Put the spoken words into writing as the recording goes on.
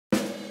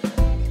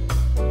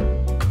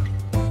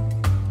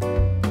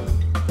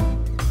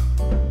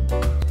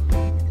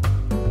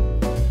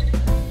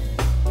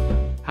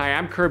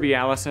I'm Kirby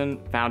Allison,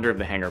 founder of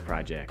the Hanger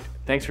Project.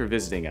 Thanks for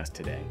visiting us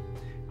today.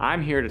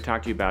 I'm here to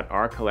talk to you about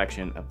our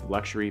collection of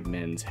luxury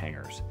men's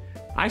hangers.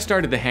 I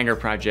started the Hanger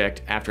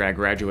Project after I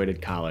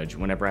graduated college,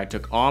 whenever I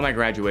took all my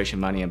graduation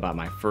money and bought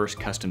my first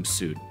custom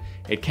suit.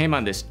 It came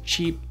on this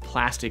cheap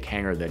plastic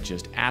hanger that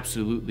just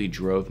absolutely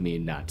drove me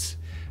nuts.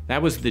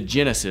 That was the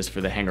genesis for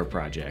the Hanger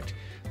Project.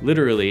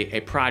 Literally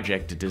a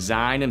project to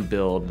design and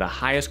build the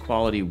highest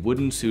quality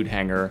wooden suit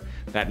hanger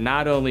that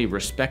not only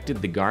respected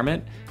the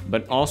garment,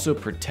 but also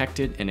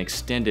protected and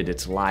extended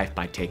its life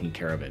by taking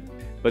care of it.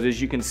 But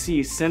as you can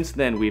see, since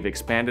then we've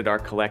expanded our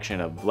collection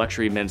of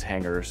luxury men's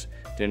hangers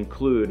to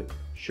include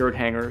shirt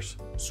hangers,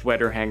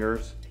 sweater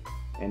hangers,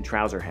 and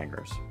trouser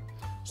hangers.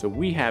 So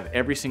we have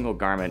every single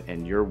garment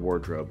in your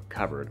wardrobe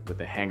covered with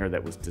a hanger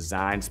that was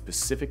designed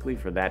specifically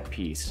for that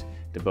piece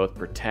to both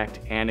protect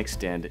and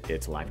extend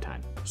its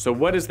lifetime. So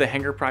what is the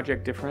Hanger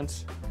Project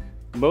difference?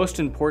 Most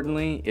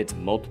importantly, it's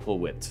multiple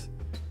widths.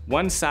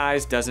 One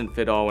size doesn't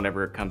fit all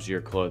whenever it comes to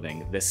your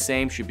clothing. The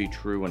same should be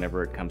true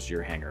whenever it comes to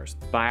your hangers.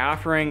 By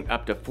offering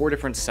up to 4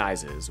 different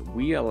sizes,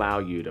 we allow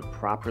you to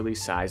properly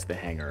size the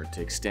hanger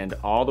to extend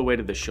all the way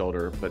to the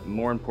shoulder, but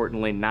more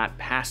importantly, not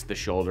past the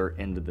shoulder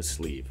into the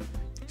sleeve.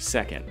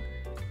 Second,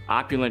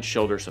 opulent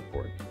shoulder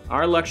support.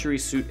 Our luxury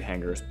suit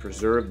hangers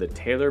preserve the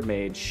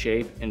tailor-made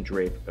shape and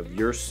drape of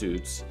your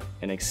suits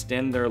and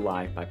extend their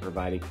life by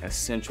providing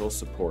essential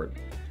support.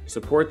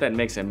 Support that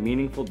makes a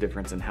meaningful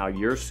difference in how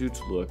your suits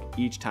look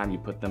each time you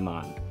put them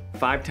on.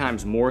 5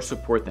 times more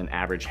support than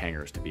average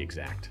hangers, to be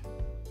exact.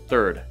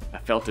 Third, a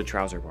felted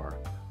trouser bar.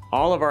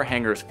 All of our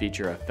hangers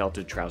feature a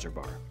felted trouser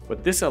bar.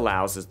 What this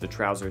allows is the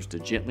trousers to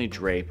gently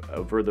drape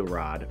over the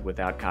rod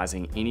without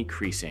causing any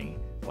creasing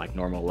like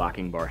normal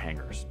locking bar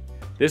hangers.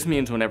 This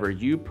means whenever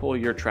you pull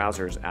your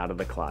trousers out of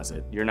the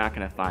closet, you're not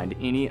going to find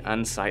any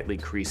unsightly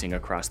creasing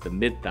across the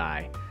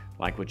mid-thigh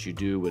like what you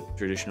do with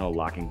traditional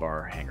locking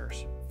bar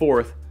hangers.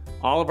 Fourth,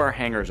 all of our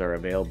hangers are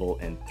available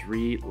in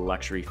 3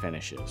 luxury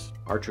finishes.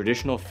 Our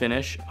traditional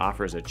finish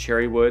offers a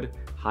cherry wood,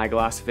 high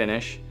gloss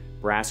finish,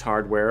 brass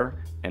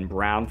hardware, and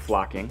brown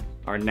flocking.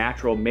 Our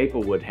natural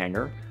maple wood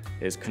hanger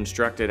is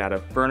constructed out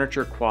of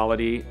furniture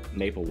quality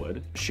maple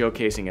wood,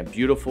 showcasing a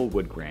beautiful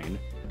wood grain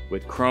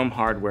with chrome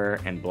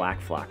hardware and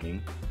black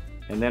flocking.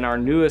 And then our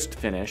newest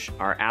finish,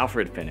 our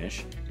Alfred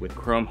finish, with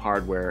chrome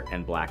hardware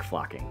and black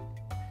flocking.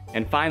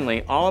 And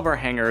finally, all of our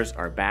hangers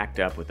are backed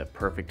up with a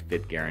perfect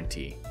fit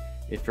guarantee.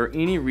 If for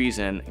any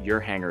reason your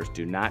hangers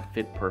do not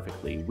fit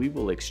perfectly, we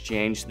will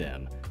exchange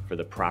them for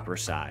the proper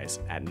size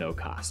at no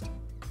cost.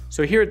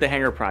 So here at the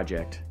Hanger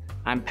Project,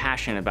 I'm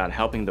passionate about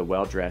helping the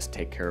well-dressed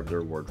take care of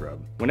their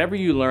wardrobe. Whenever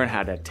you learn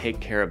how to take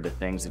care of the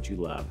things that you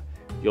love,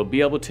 you'll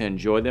be able to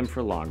enjoy them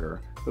for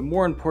longer, but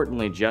more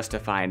importantly,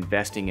 justify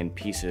investing in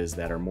pieces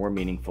that are more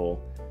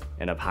meaningful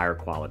and of higher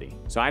quality.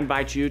 So I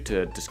invite you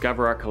to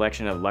discover our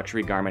collection of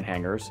luxury garment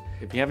hangers.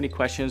 If you have any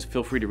questions,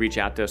 feel free to reach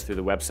out to us through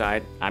the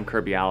website. I'm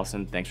Kirby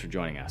Allison. Thanks for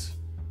joining us.